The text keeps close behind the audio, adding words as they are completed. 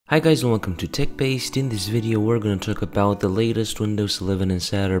Hi guys and welcome to TechBased. In this video we're going to talk about the latest Windows 11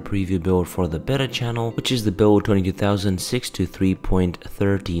 Insider preview build for the beta channel, which is the build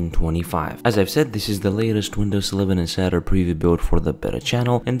 22006-3.1325. As I've said, this is the latest Windows 11 Insider preview build for the beta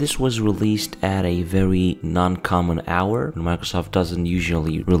channel, and this was released at a very non-common hour. Microsoft doesn't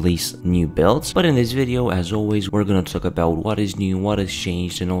usually release new builds, but in this video, as always, we're going to talk about what is new, what has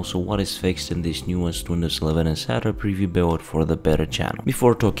changed, and also what is fixed in this newest Windows 11 Insider preview build for the beta channel.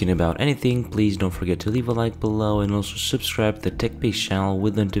 Before talking about anything, please don't forget to leave a like below and also subscribe to the TechBased channel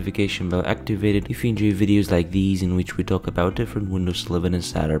with the notification bell activated if you enjoy videos like these in which we talk about different Windows 11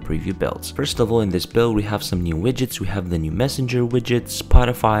 Insider preview builds. First of all, in this build we have some new widgets. We have the new Messenger widgets,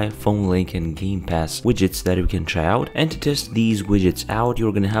 Spotify, Phone Link, and Game Pass widgets that you can try out. And to test these widgets out,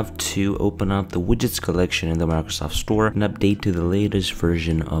 you're going to have to open up the widgets collection in the Microsoft Store and update to the latest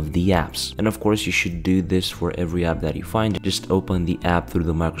version of the apps. And of course, you should do this for every app that you find. Just open the app through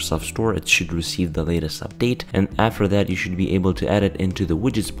the Microsoft Store, it should receive the latest update, and after that you should be able to add it into the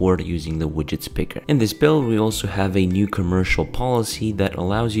widgets board using the widgets picker. In this build we also have a new commercial policy that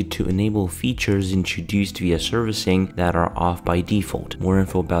allows you to enable features introduced via servicing that are off by default. More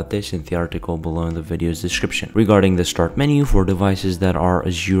info about this in the article below in the video's description. Regarding the start menu for devices that are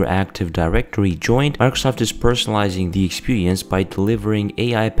Azure Active Directory joined, Microsoft is personalizing the experience by delivering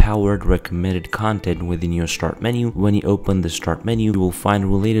AI-powered recommended content within your start menu. When you open the start menu, you will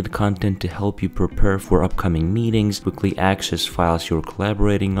find related content to help you prepare for upcoming meetings, quickly access files you're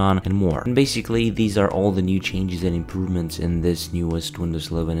collaborating on, and more. And basically, these are all the new changes and improvements in this newest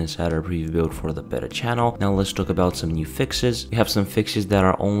Windows 11 Insider preview build for the beta channel. Now let's talk about some new fixes. We have some fixes that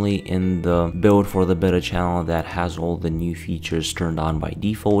are only in the build for the beta channel that has all the new features turned on by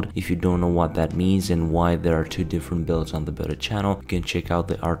default. If you don't know what that means and why there are two different builds on the beta channel, you can check out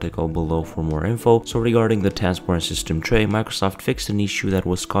the article below for more info. So regarding the taskbar and system tray, Microsoft fixed an issue that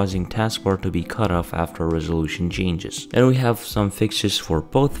was causing taskbar to be cut off after resolution changes. And we have some fixes for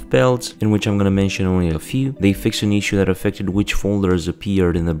both builds, in which I'm going to mention only a few. They fixed an issue that affected which folders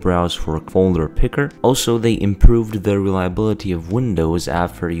appeared in the browse for folder picker. Also, they improved the reliability of Windows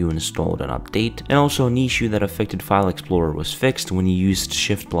after you installed an update. And also an issue that affected File Explorer was fixed when you used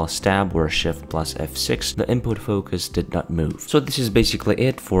Shift plus Tab or Shift plus F6. The input focus did not move. So this is basically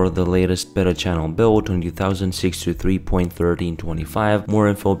it for the latest beta channel build 22006-3.1325. More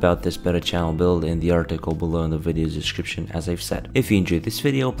info about this beta channel build in the article below in the video's description, as I've said. If you enjoyed this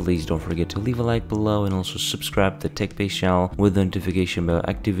video, please don't forget to leave a like below and also subscribe to the TechBased channel with the notification bell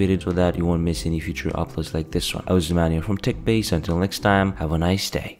activated so that you won't miss any future uploads like this one. I was Emmanuel from TechBased. Until next time, have a nice day.